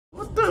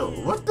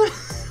what the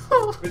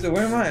hell?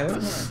 Where am I? Where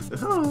am I?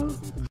 Oh.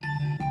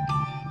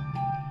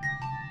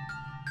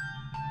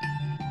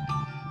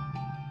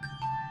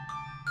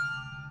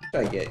 What should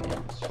I get?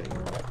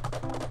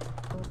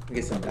 I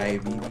get some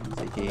diabetes,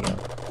 aka.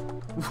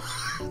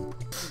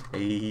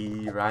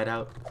 Hey, ride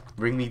out.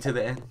 Bring me to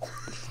the end.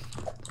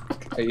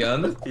 Are you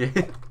on this?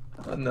 Yeah.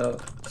 Oh no.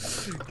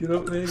 Get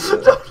up, man.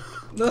 Get up.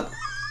 No.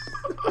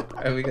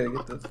 Alright, we gotta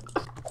get this.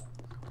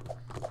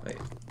 Wait.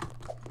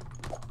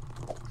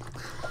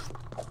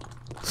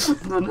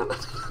 No, no, no.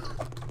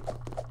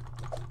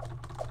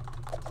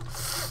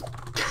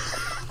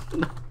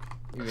 No.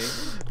 You made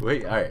it?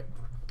 Wait, alright.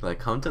 Like,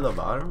 come to the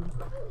bottom.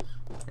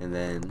 And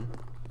then,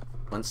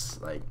 once,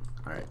 like,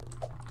 alright.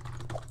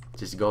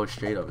 Just go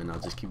straight up and I'll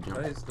just keep jumping.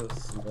 Probably just go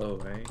slow,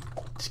 right?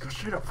 Just go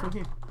straight up from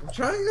here. I'm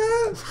trying,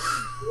 guys!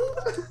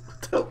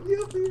 Help me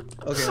up here.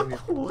 Okay, I'm here.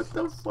 What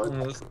the fuck?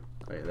 Almost.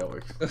 Wait, that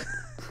works.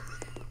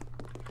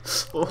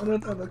 Oh, no,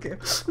 okay.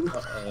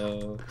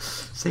 Uh-oh.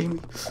 Save me.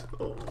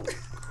 Oh.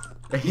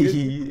 Wait,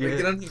 Yeah.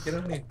 get on here, get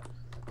on here.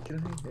 Get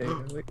on here. There you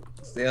go, wait.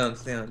 Stay on,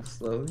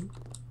 slowly.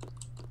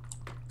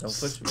 Don't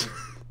push me.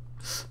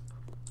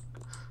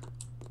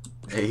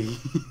 Hey.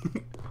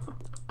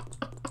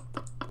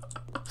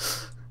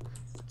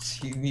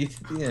 You need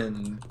to the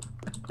end.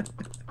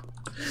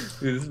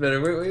 Dude, this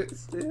better. Wait,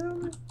 stay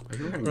on.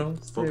 Bro,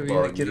 stay. We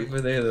gotta get over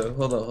there though.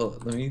 Hold on.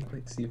 Let me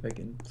like see if I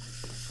can.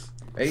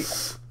 Hey,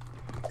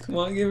 come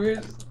on, get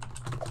rich.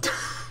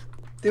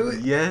 Do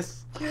it.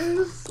 Yes.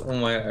 Yes. Oh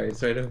my, alright,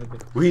 it's right over there.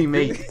 We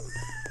made it.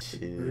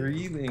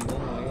 Breathing. Oh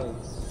my god.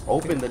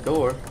 Open the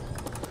door.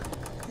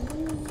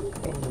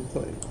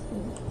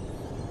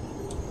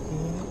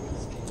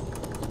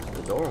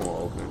 The door won't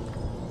open.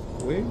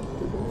 Wait,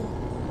 the door.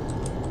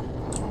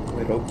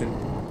 It opened.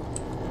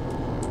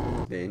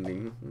 The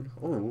ending.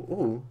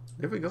 Oh,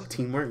 there we go.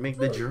 Teamwork make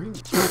the dream.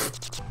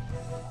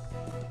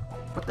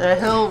 What the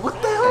hell?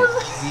 What the hell is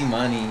this? Easy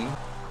money.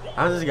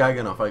 How's this guy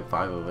gonna fight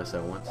 5 of us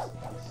at once?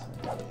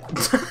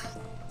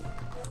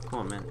 Come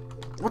on, man.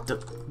 What the?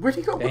 Where'd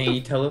he go? Dang,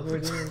 he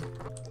teleported.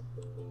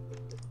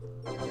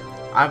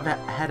 I've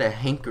had a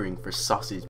hankering for sausage